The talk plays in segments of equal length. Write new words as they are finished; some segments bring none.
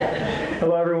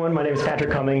Hello everyone, my name is Pat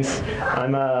Cummings.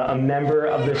 I'm a member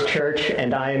of this church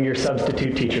and I am your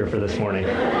substitute teacher for this morning.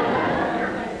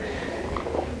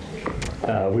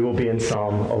 We will be in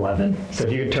Psalm 11. So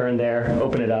if you could turn there,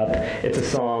 open it up. It's a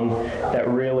psalm that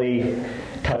really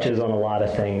touches on a lot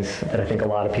of things that I think a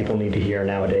lot of people need to hear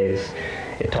nowadays.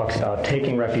 It talks about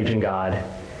taking refuge in God,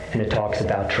 and it talks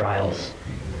about trials.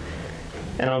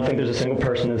 And I don't think there's a single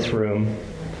person in this room,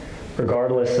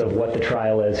 regardless of what the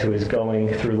trial is, who is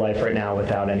going through life right now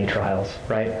without any trials,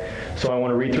 right? So I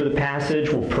want to read through the passage,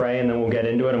 we'll pray, and then we'll get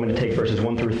into it. I'm going to take verses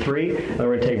 1 through 3, and then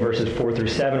we're going to take verses 4 through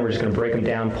 7. We're just going to break them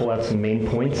down, pull out some main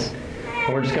points,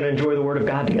 and we're just going to enjoy the Word of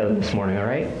God together this morning, all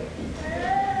right?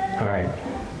 All right.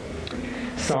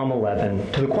 Psalm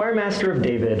 11. To the choir master of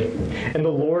David, in the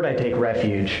Lord I take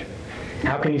refuge.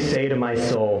 How can you say to my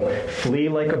soul, flee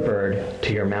like a bird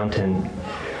to your mountain?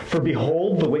 For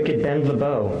behold, the wicked bend the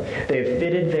bow. They have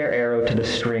fitted their arrow to the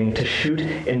string to shoot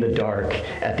in the dark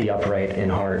at the upright in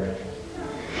heart.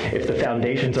 If the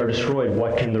foundations are destroyed,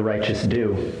 what can the righteous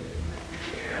do?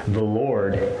 The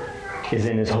Lord is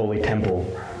in his holy temple.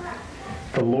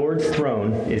 The Lord's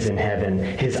throne is in heaven.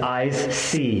 His eyes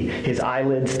see, his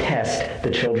eyelids test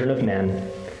the children of men.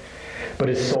 But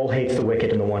his soul hates the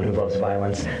wicked and the one who loves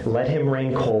violence. Let him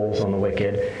rain coals on the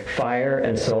wicked. Fire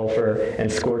and sulfur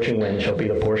and scorching wind shall be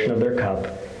the portion of their cup.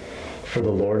 For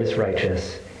the Lord is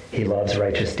righteous. He loves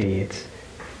righteous deeds.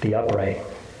 The upright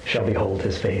shall behold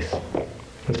his face.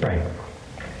 Let's pray.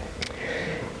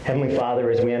 Heavenly Father,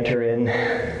 as we enter in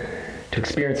to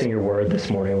experiencing your word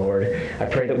this morning, Lord, I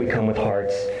pray that we come with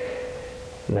hearts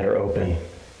that are open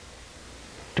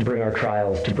to bring our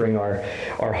trials, to bring our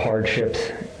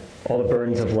hardships, all the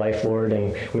burdens of life, Lord.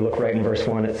 And we look right in verse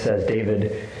 1, it says,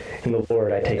 David, in the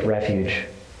Lord I take refuge.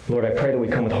 Lord, I pray that we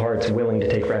come with hearts willing to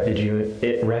take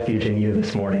refuge in you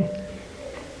this morning.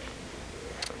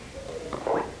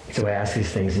 So I ask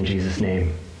these things in Jesus'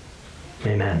 name.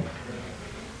 Amen.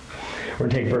 We're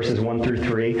going to take verses 1 through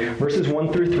 3. Verses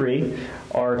 1 through 3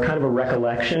 are kind of a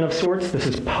recollection of sorts. This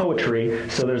is poetry,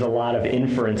 so there's a lot of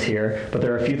inference here. But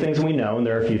there are a few things we know, and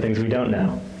there are a few things we don't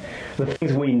know. The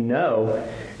things we know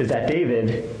is that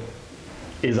David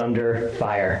is under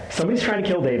fire. Somebody's trying to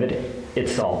kill David.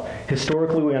 It's Saul.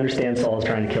 Historically, we understand Saul is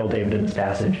trying to kill David in this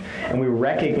passage. And we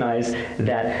recognize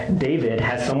that David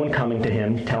has someone coming to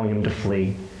him, telling him to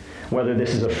flee. Whether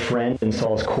this is a friend in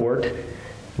Saul's court,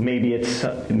 maybe it's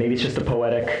just a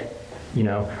poetic,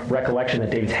 recollection that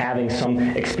David's having some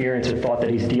experience or thought that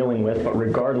he's dealing with. But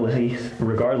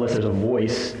regardless, there's a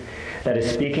voice that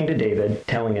is speaking to David,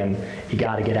 telling him, you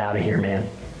got to get out of here, man.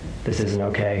 This isn't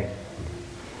okay.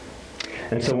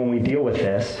 And so when we deal with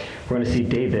this, we're going to see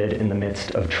David in the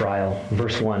midst of trial.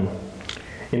 Verse 1,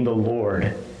 in the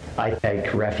Lord I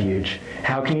take refuge.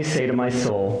 How can you say to my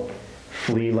soul,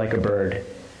 flee like a bird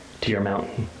to your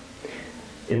mountain?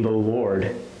 In the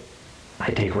Lord I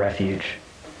take refuge.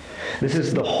 This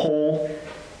is the whole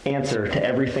answer to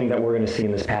everything that we're going to see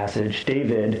in this passage.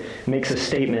 David makes a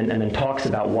statement and then talks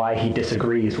about why he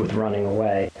disagrees with running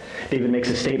away. David makes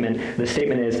a statement. The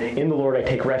statement is, in the Lord I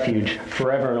take refuge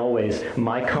forever and always.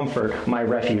 My comfort, my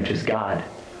refuge is God.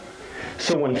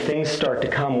 So when things start to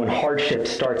come, when hardship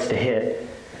starts to hit,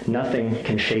 nothing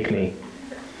can shake me.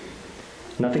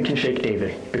 Nothing can shake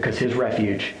David because his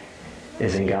refuge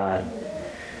is in God.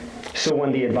 So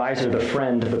when the advisor, the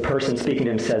friend, the person speaking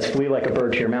to him says, flee like a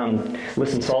bird to your mountain,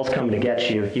 listen, Saul's coming to get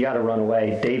you. You got to run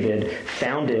away. David,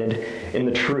 founded in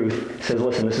the truth, says,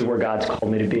 listen, this is where God's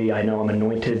called me to be. I know I'm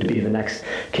anointed to be the next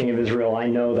king of Israel. I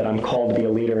know that I'm called to be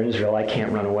a leader in Israel. I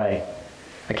can't run away.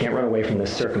 I can't run away from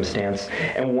this circumstance.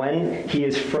 And when he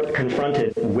is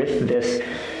confronted with this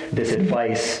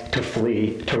advice to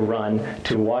flee, to run,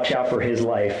 to watch out for his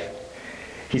life,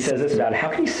 he says this about it. How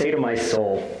can you say to my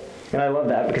soul? And I love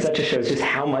that because that just shows just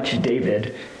how much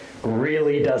David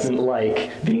really doesn't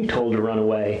like being told to run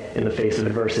away in the face of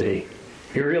adversity.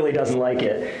 He really doesn't like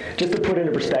it. Just to put it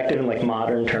into perspective in like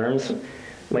modern terms,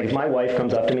 like if my wife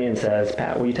comes up to me and says,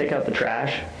 Pat, will you take out the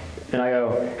trash? And I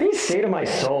go, how do you say to my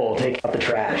soul, take out the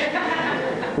trash?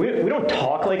 We don't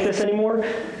talk like this anymore,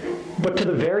 but to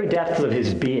the very depths of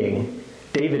his being,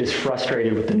 David is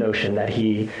frustrated with the notion that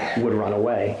he would run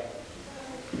away.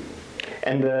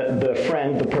 And the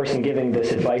friend, the person giving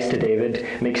this advice to David,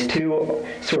 makes two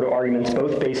sort of arguments,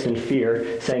 both based in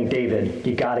fear, saying, David,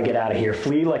 you got to get out of here.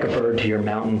 Flee like a bird to your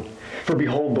mountain. For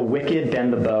behold, the wicked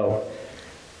bend the bow.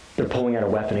 They're pulling out a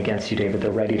weapon against you, David. They're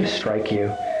ready to strike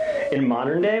you. In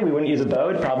modern day, we wouldn't use a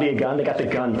bow. It'd probably be a gun. They got the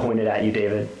gun pointed at you,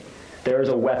 David. There is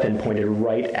a weapon pointed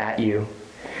right at you.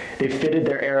 They've fitted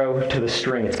their arrow to the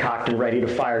string. It's cocked and ready to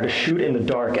fire, to shoot in the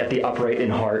dark at the upright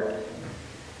in heart.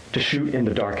 to shoot in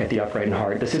the dark at the upright in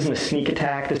heart. This isn't a sneak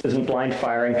attack. This isn't blind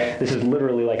firing. This is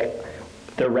literally like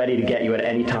they're ready to get you at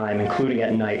any time, including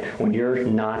at night when you're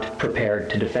not prepared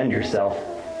to defend yourself.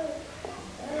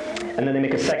 And then they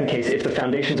make a second case. If the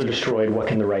foundations are destroyed, what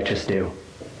can the righteous do?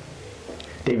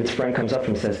 David's friend comes up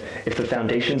and says, if the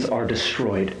foundations are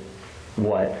destroyed,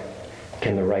 what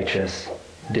can the righteous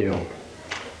do?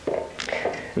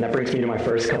 And that brings me to my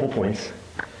first couple points.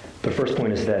 The first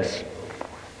point is this.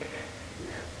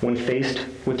 When faced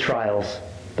with trials,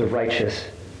 the righteous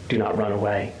do not run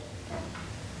away.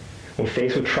 When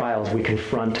faced with trials, we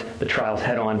confront the trials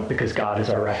head on because God is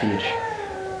our refuge.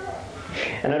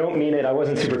 And I don't mean it, I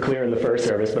wasn't super clear in the first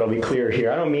service, but I'll be clear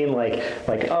here. I don't mean like,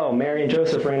 oh, Mary and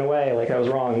Joseph ran away, like I was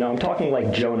wrong. No, I'm talking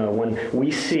like Jonah. When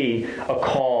we see a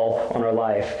call on our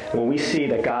life, when we see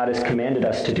that God has commanded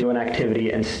us to do an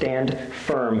activity and stand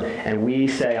firm, and we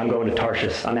say, I'm going to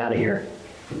Tarshish, I'm out of here.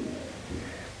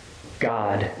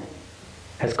 God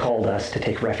has called us to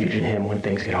take refuge in him when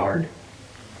things get hard.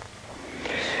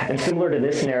 And similar to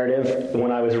this narrative,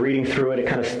 when I was reading through it, it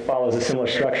kind of follows a similar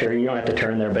structure. You don't have to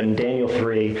turn there, but in Daniel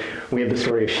 3, we have the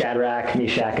story of Shadrach,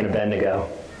 Meshach, and Abednego,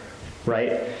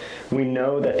 right? We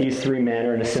know that these three men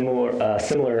are in a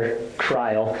similar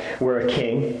trial where a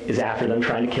king is after them,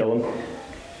 trying to kill them,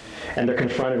 and they're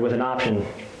confronted with an option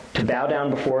to bow down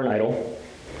before an idol,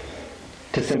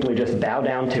 to simply just bow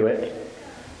down to it,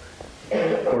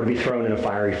 or to be thrown in a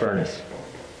fiery furnace.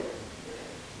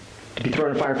 To be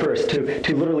thrown in a fiery furnace,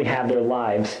 to literally have their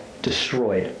lives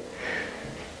destroyed.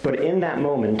 But in that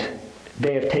moment,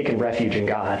 they have taken refuge in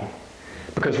God.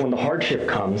 Because when the hardship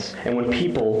comes, and when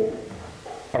people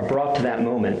are brought to that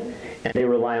moment, and they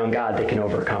rely on God, they can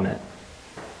overcome it.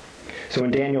 So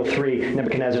in Daniel 3,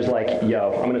 Nebuchadnezzar's like,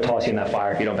 yo, I'm going to toss you in that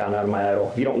fire if you don't bow down to my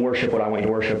idol. If you don't worship what I want you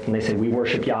to worship. And they say, we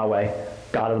worship Yahweh,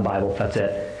 God of the Bible, that's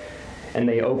it. And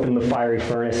they open the fiery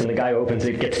furnace, and the guy opens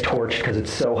it, gets torched because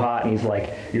it's so hot, and he's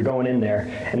like, you're going in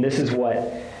there. And this is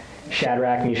what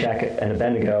Shadrach, Meshach, and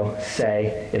Abednego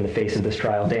say in the face of this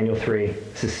trial. Daniel 3,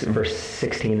 this is verse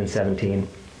 16 and 17.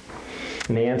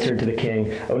 And they answered to the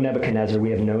king, O Nebuchadnezzar,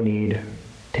 we have no need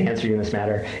to answer you in this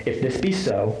matter. If this be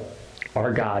so,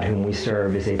 our God whom we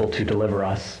serve is able to deliver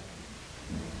us.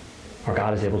 Our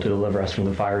God is able to deliver us from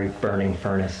the fiery burning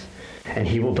furnace, and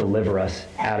he will deliver us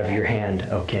out of your hand,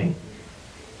 O king.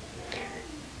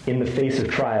 In the face of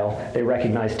trial, they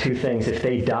recognize two things. If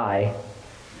they die,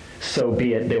 so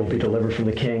be it. They will be delivered from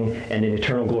the king and in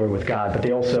eternal glory with God. But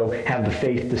they also have the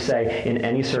faith to say, in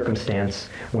any circumstance,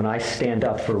 when I stand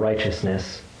up for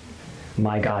righteousness,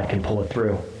 my God can pull it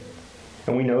through.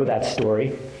 And we know that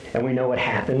story, and we know what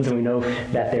happens, and we know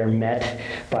that they're met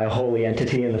by a holy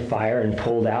entity in the fire and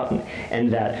pulled out,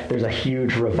 and that there's a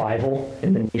huge revival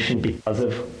in the nation because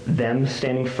of them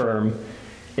standing firm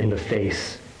in the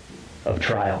face of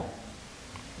trial.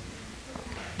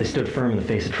 They stood firm in the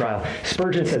face of trial.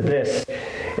 Spurgeon said this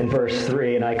in verse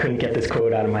 3, and I couldn't get this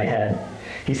quote out of my head.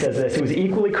 He says this, it was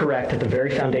equally correct that the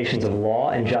very foundations of law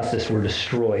and justice were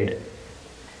destroyed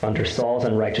under Saul's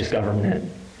unrighteous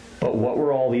government. But what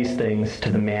were all these things to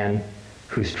the man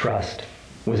whose trust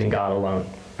was in God alone?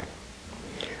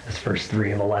 That's verse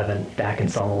 3 of 11, back in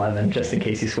Psalm 11, just in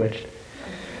case you switched.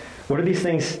 What are these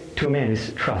things to a man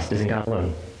whose trust is in God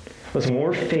alone? Listen, when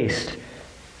we're faced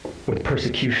with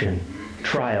persecution,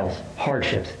 trials,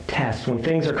 hardships, tests, when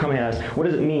things are coming at us, what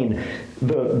does it mean?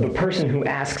 The person who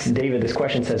asks David this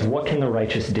question says, what can the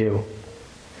righteous do?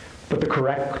 But the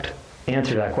correct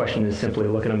answer to that question is simply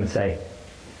look at him and say,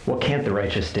 what can't the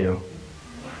righteous do?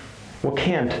 What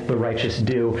can't the righteous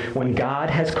do? When God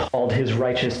has called his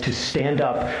righteous to stand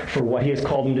up for what he has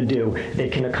called them to do, they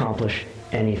can accomplish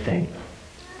anything.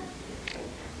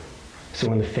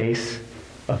 So in the face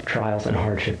of trials and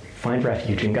hardship, find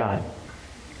refuge in God.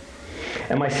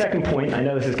 And my second point, I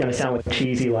know this is going to sound like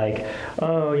cheesy, like,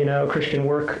 oh, Christian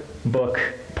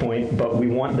workbook point, but we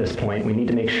want this point. We need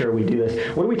to make sure we do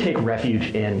this. What do we take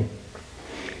refuge in?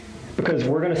 Because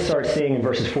we're going to start seeing in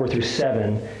verses 4 through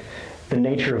 7 the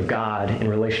nature of God in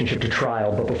relationship to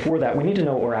trial. But before that, we need to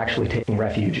know what we're actually taking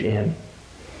refuge in,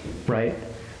 right?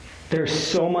 There's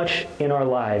so much in our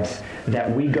lives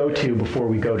that we go to before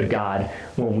we go to God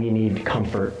when we need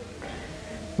comfort,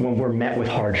 when we're met with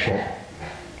hardship.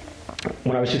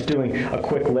 When I was just doing a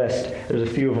quick list, there's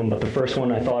a few of them, but the first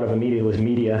one I thought of immediately was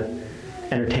media,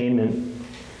 entertainment.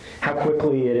 How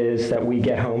quickly it is that we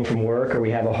get home from work or we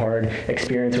have a hard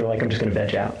experience and we're like, I'm just going to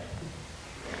veg out.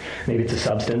 Maybe it's a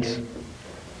substance.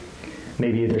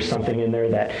 Maybe there's something in there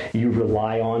that you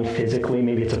rely on physically.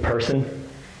 Maybe it's a person.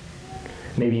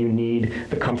 Maybe you need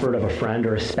the comfort of a friend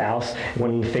or a spouse.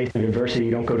 When in the face of adversity,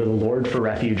 you don't go to the Lord for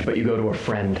refuge, but you go to a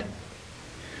friend.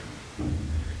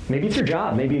 Maybe it's your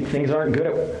job. Maybe things aren't good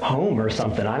at home or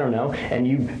something. I don't know. And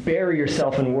you bury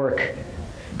yourself in work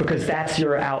because that's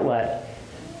your outlet.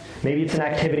 Maybe it's an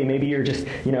activity. Maybe you're just,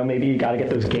 maybe you got to get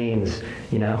those gains,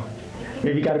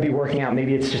 Maybe you got to be working out.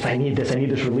 Maybe it's just, I need this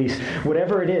release.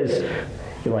 Whatever it is,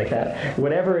 you like that?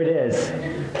 Whatever it is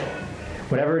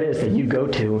that you go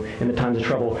to in the times of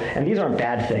trouble, and these aren't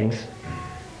bad things.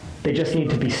 They just need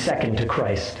to be second to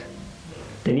Christ.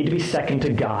 They need to be second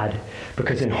to God,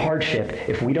 because in hardship,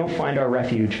 if we don't find our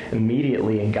refuge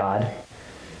immediately in God,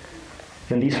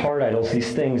 then these hard idols,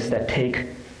 these things that take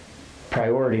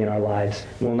priority in our lives,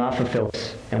 will not fulfill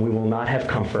us, and we will not have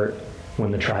comfort when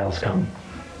the trials come.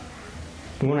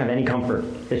 We won't have any comfort.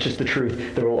 It's just the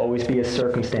truth. There will always be a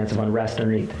circumstance of unrest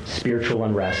underneath, spiritual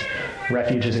unrest.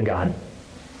 Refuge is in God.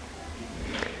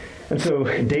 And so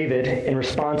David, in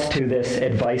response to this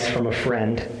advice from a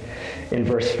friend, in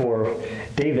verse 4,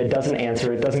 David doesn't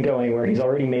answer. It doesn't go anywhere. He's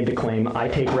already made the claim, I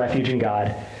take refuge in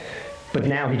God. But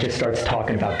now he just starts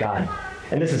talking about God.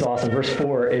 And this is awesome. Verse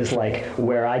 4 is like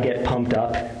where I get pumped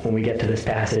up when we get to this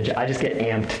passage. I just get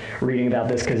amped reading about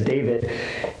this because David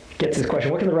gets this question,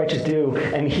 what can the righteous do?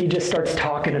 And he just starts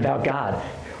talking about God.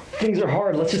 Things are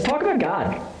hard. Let's just talk about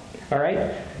God. All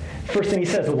right? First thing he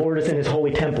says, the Lord is in his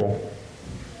holy temple.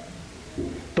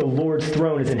 The Lord's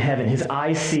throne is in heaven. His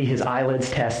eyes see, his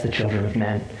eyelids test the children of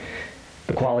men.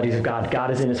 The qualities of God. God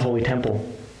is in his holy temple.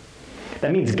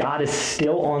 That means God is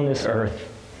still on this earth.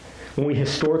 When we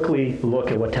historically look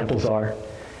at what temples are,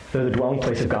 they're the dwelling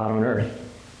place of God on earth.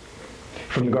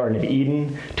 From the Garden of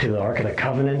Eden to the Ark of the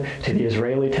Covenant to the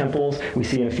Israeli temples, we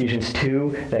see in Ephesians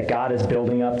 2 that God is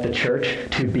building up the church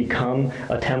to become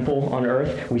a temple on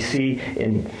earth. We see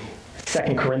in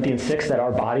 2 Corinthians 6 that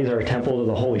our bodies are a temple of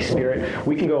the Holy Spirit.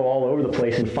 We can go all over the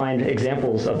place and find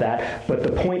examples of that. But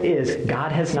the point is,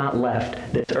 God has not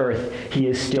left this earth. He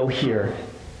is still here.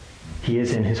 He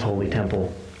is in his holy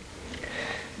temple.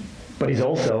 But he's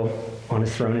also on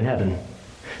his throne in heaven.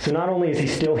 So not only is he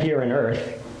still here on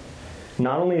earth,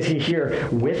 not only is he here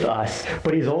with us,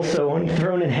 but he's also on the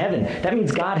throne in heaven. That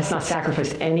means God has not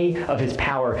sacrificed any of his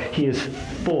power. He is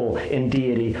full in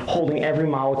deity, holding every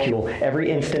molecule, every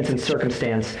instance and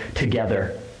circumstance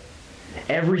together.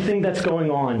 Everything that's going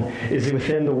on is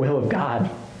within the will of God.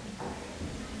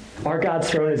 Our God's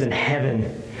throne is in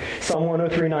heaven. Psalm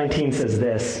 103:19 says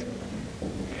this,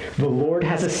 the Lord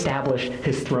has established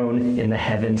his throne in the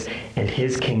heavens, and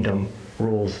his kingdom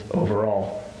rules over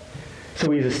all. So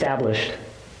he has established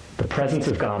the presence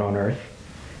of God on earth.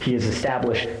 He has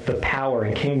established the power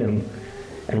and kingdom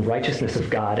and righteousness of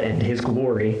God and his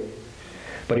glory.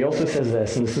 But he also says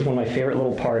this, and this is one of my favorite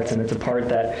little parts, and it's a part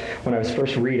that when I was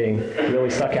first reading really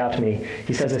stuck out to me.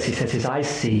 He says this, he says, his eyes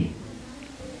see.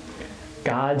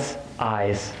 God's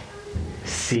eyes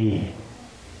see.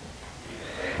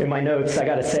 In my notes, I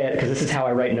got to say it because this is how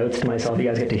I write notes to myself. You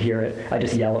guys get to hear it. I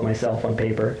just yell at myself on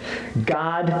paper.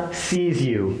 God sees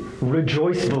you.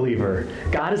 Rejoice, believer.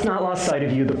 God has not lost sight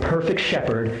of you. The perfect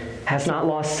shepherd has not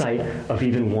lost sight of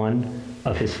even one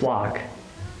of his flock.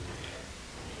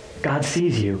 God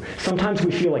sees you. Sometimes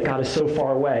we feel like God is so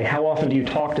far away. How often do you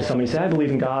talk to somebody and say, I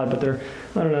believe in God, but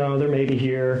they're maybe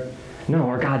here. No,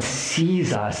 our God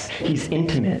sees us. He's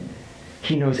intimate.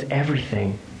 He knows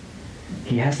everything.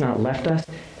 He has not left us.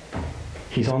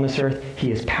 He's on this earth. He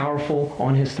is powerful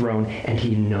on his throne, and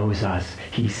he knows us.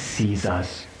 He sees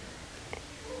us.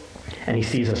 And he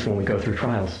sees us when we go through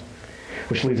trials,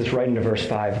 which leads us right into verse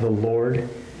 5. The Lord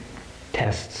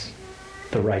tests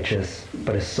the righteous,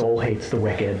 but his soul hates the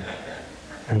wicked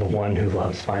and the one who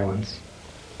loves violence.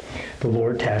 The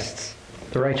Lord tests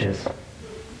the righteous.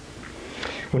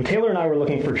 When Taylor and I were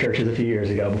looking for churches a few years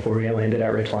ago before we landed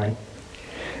at Ridgeline,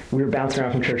 we were bouncing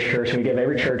around from church to church, and we gave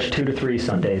every church 2 to 3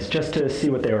 Sundays just to see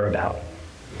what they were about.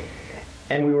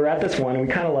 And we were at this one, and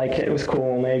we kind of liked it. It was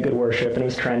cool, and they had good worship, and it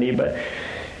was trendy, but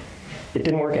it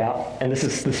didn't work out, and this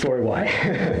is the story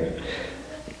why.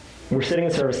 We're sitting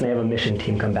in service, and they have a mission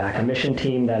team come back, a mission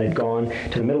team that had gone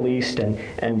to the Middle East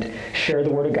and shared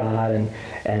the Word of God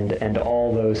and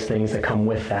all those things that come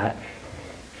with that.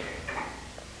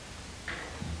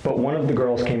 But one of the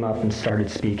girls came up and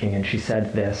started speaking, and she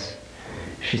said this.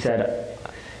 She said,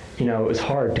 it was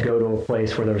hard to go to a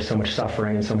place where there was so much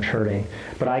suffering and so much hurting,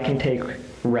 but I can take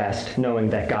rest knowing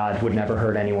that God would never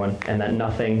hurt anyone and that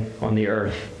nothing on the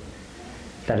earth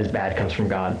that is bad comes from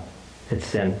God. It's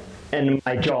sin. And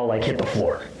my jaw hit the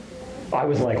floor. I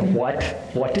was like, what?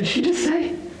 What did she just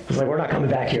say? I was like, we're not coming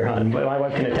back here, hon. My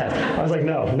wife can attest. I was like,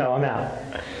 no, I'm out.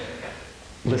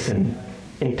 Listen,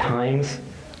 in times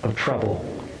of trouble,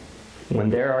 when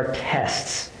there are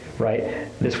tests, right?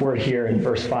 This word here in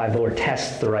verse 5, the Lord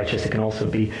tests the righteous. It can also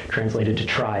be translated to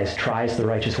tries the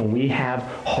righteous. When we have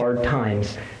hard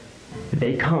times,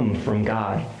 they come from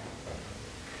God.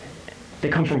 They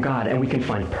come from God, and we can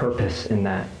find purpose in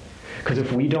that. Because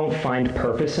if we don't find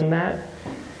purpose in that,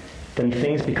 then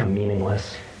things become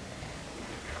meaningless.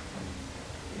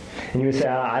 And you would say,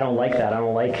 I don't like that. I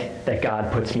don't like that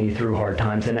God puts me through hard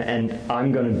times. And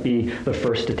I'm going to be the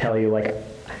first to tell you, like,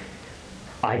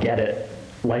 I get it.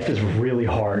 Life is really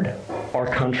hard. Our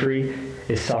country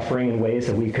is suffering in ways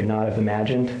that we could not have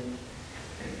imagined.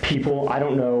 People, I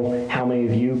don't know how many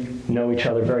of you know each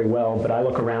other very well, but I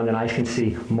look around and I can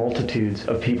see multitudes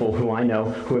of people who I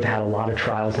know who have had a lot of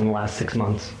trials in the last 6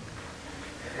 months.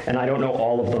 And I don't know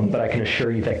all of them, but I can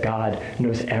assure you that God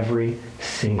knows every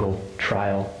single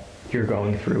trial you're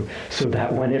going through, so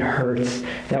that when it hurts,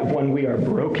 that when we are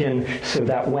broken, so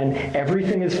that when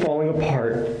everything is falling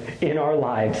apart in our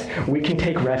lives, we can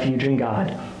take refuge in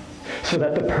God, so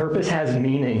that the purpose has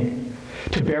meaning,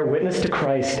 to bear witness to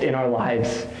Christ in our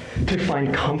lives, to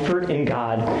find comfort in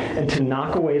God, and to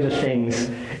knock away the things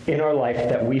in our life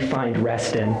that we find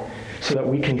rest in, so that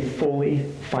we can fully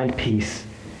find peace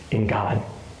in God.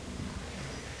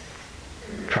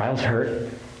 Trials hurt.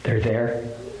 They're there.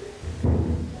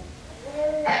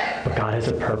 But God has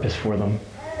a purpose for them.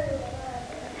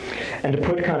 And to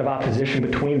put kind of opposition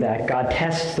between that, God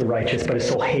tests the righteous, but his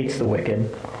soul hates the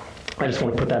wicked. I just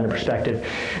want to put that in perspective.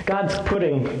 God's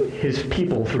putting his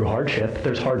people through hardship.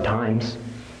 There's hard times.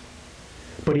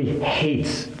 But he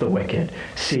hates the wicked.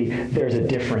 See, there's a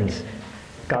difference.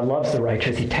 God loves the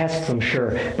righteous. He tests them,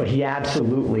 sure, but he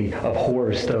absolutely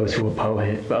abhors those who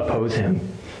oppose him.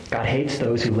 God hates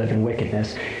those who live in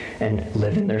wickedness and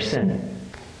live in their sin.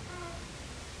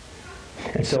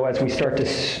 And so as we start to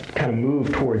kind of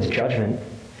move towards judgment,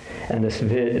 and this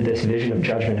vision of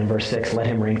judgment in verse 6, let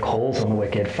him rain coals on the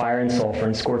wicked, fire and sulfur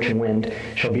and scorching wind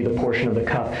shall be the portion of the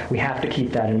cup. We have to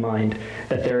keep that in mind,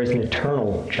 that there is an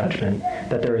eternal judgment,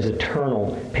 that there is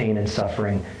eternal pain and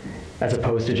suffering, as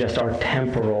opposed to just our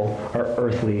temporal or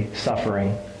earthly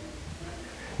suffering.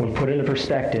 When put into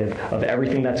perspective of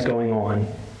everything that's going on,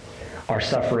 our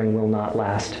suffering will not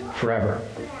last forever.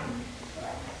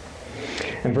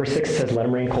 And verse 6 says, let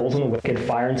them rain coals on the wicked,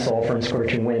 fire and sulfur and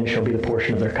scorching wind shall be the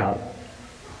portion of their cup.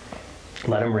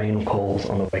 Let them rain coals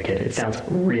on the wicked. It sounds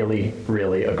really,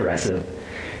 really aggressive.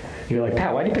 You're like,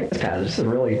 Pat, why do you pick this passage? This is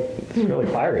really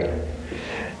fiery.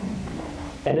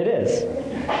 And it is.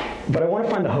 But I want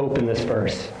to find the hope in this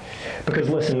verse. Because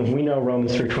listen, we know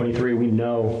Romans 3:23, we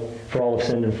know for all have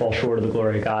sinned and fall short of the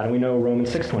glory of God. And we know Romans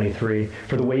 6:23,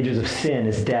 for the wages of sin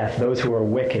is death. Those who are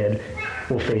wicked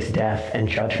will face death and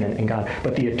judgment in God.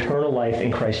 But the eternal life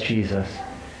in Christ Jesus,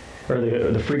 or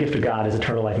the free gift of God is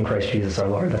eternal life in Christ Jesus our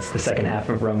Lord. That's the second half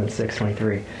of Romans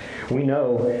 6:23. We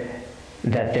know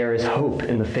that there is hope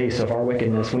in the face of our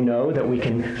wickedness. We know that we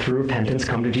can, through repentance,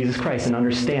 come to Jesus Christ and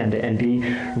understand and be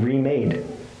remade.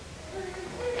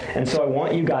 And so I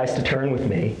want you guys to turn with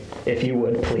me, if you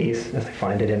would, please, as I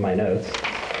find it in my notes,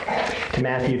 to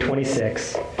Matthew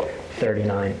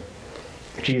 26:39.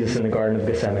 Jesus in the Garden of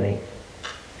Gethsemane.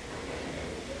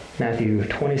 Matthew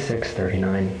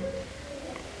 26:39.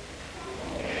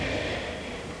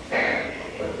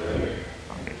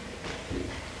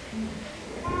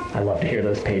 I love to hear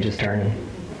those pages turning.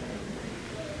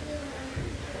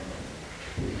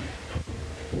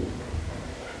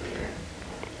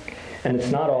 And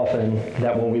it's not often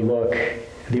that when we look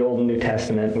at the Old and New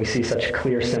Testament, we see such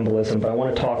clear symbolism, but I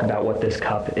want to talk about what this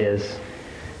cup is.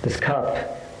 This cup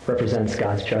represents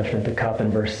God's judgment. The cup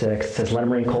in verse 6 says, let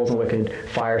them rain coals on the wicked,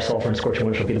 fire, sulfur, and scorching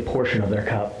wind shall be the portion of their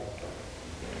cup.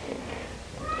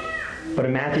 But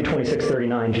in Matthew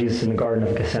 26:39, Jesus in the Garden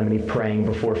of Gethsemane praying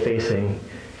before facing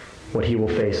what he will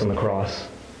face on the cross.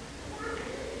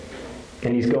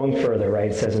 And he's going further,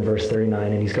 right? It says in verse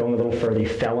 39, and he's going a little further. He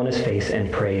fell on his face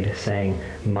and prayed, saying,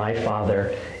 my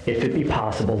Father, if it be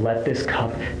possible, let this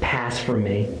cup pass from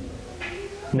me.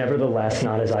 Nevertheless,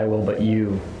 not as I will, but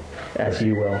you, as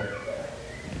you will.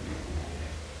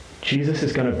 Jesus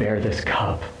is going to bear this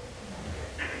cup.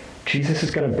 Jesus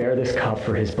is going to bear this cup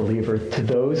for his believer. To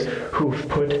those who've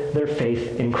put their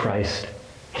faith in Christ,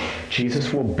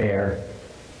 Jesus will bear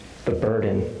the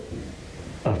burden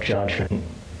of judgment.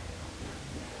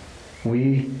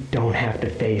 We don't have to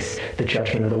face the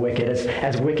judgment of the wicked.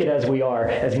 As wicked as we are,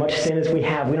 as much sin as we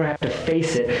have, we don't have to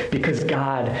face it because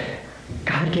God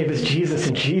gave us Jesus,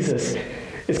 and Jesus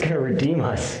is going to redeem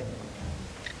us.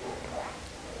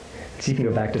 So you can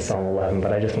go back to Psalm 11,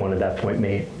 but I just wanted that point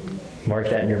made. Mark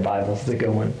that in your Bibles. It's a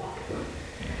good one.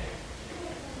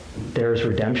 There is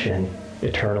redemption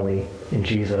eternally in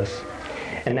Jesus.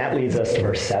 And that leads us to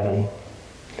verse 7,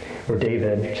 where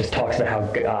David just talks about how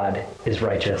God is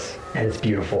righteous, and it's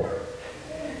beautiful.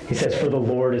 He says, "For the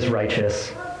Lord is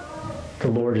righteous." The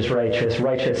Lord is righteous.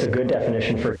 Righteous, a good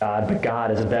definition for God, but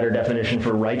God is a better definition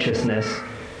for righteousness.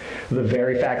 The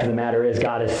very fact of the matter is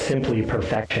God is simply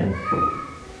perfection.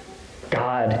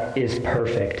 God is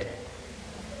perfect.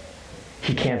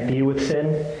 He can't be with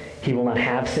sin. He will not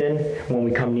have sin. When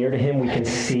we come near to him, we can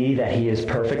see that he is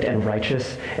perfect and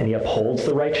righteous, and he upholds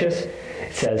the righteous.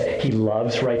 It says he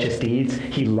loves righteous deeds.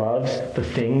 He loves the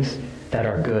things that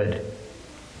are good.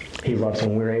 He loves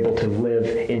when we're able to live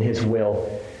in his will,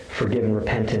 forgiven,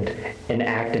 repentant, and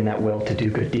act in that will to do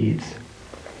good deeds.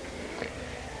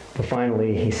 But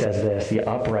finally, he says this, "The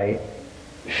upright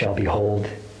shall behold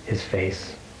his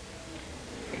face."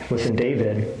 Listen,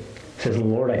 David says, "In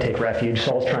the Lord I take refuge."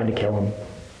 Saul's trying to kill him.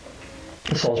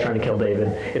 Saul's trying to kill David.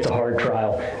 It's a hard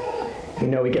trial. We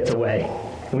know he gets away.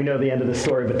 We know the end of the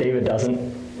story, but David doesn't.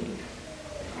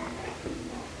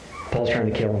 Paul's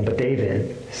trying to kill him, but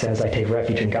David says, "I take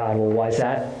refuge in God." Well, why is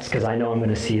that? It's because I know I'm going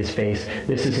to see his face.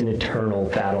 This is an eternal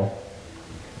battle.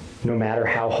 No matter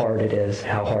how hard it is,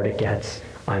 how hard it gets,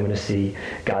 I'm going to see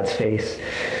God's face.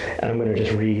 And I'm going to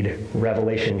just read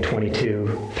Revelation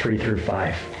 22, 3 through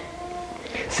 5.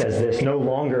 It says this, "No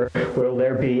longer will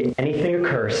there be anything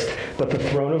accursed, but the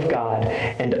throne of God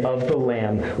and of the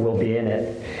Lamb will be in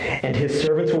it. And his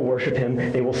servants will worship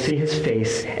him. They will see his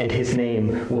face, and his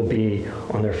name will be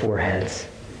on their foreheads."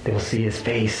 They will see his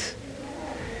face.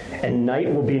 "And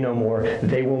night will be no more.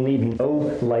 They will need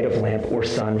no light of lamp or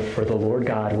sun, for the Lord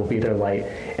God will be their light,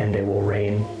 and they will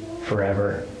reign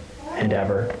forever and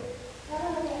ever."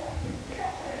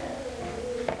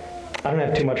 I don't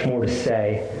have too much more to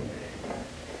say,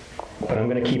 but I'm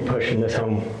going to keep pushing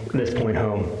this point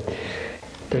home.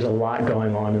 There's a lot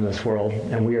going on in this world,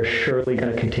 and we are surely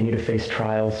going to continue to face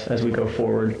trials as we go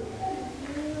forward.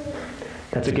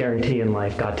 That's a guarantee in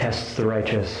life. God tests the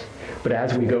righteous. But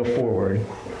as we go forward,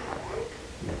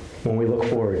 when we look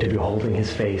forward to beholding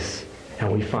his face,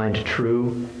 and we find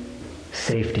true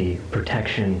safety,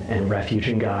 protection, and refuge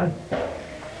in God,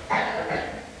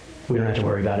 we don't have to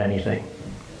worry about anything.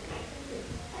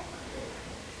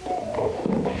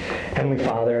 Heavenly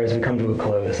Father, as we come to a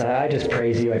close, I just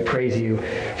praise you. I praise you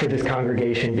for this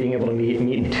congregation being able to meet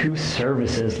in two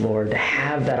services, Lord, to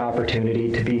have that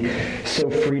opportunity to be so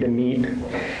free to meet.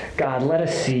 God, let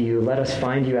us see you. Let us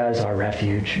find you as our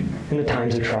refuge in the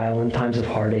times of trial, in times of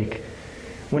heartache.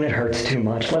 When it hurts too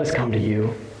much, let us come to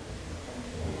you.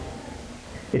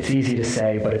 It's easy to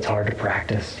say, but it's hard to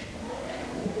practice.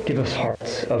 Give us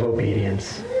hearts of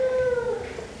obedience.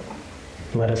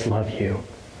 Let us love you.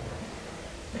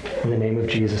 In the name of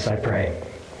Jesus, I pray.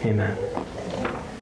 Amen.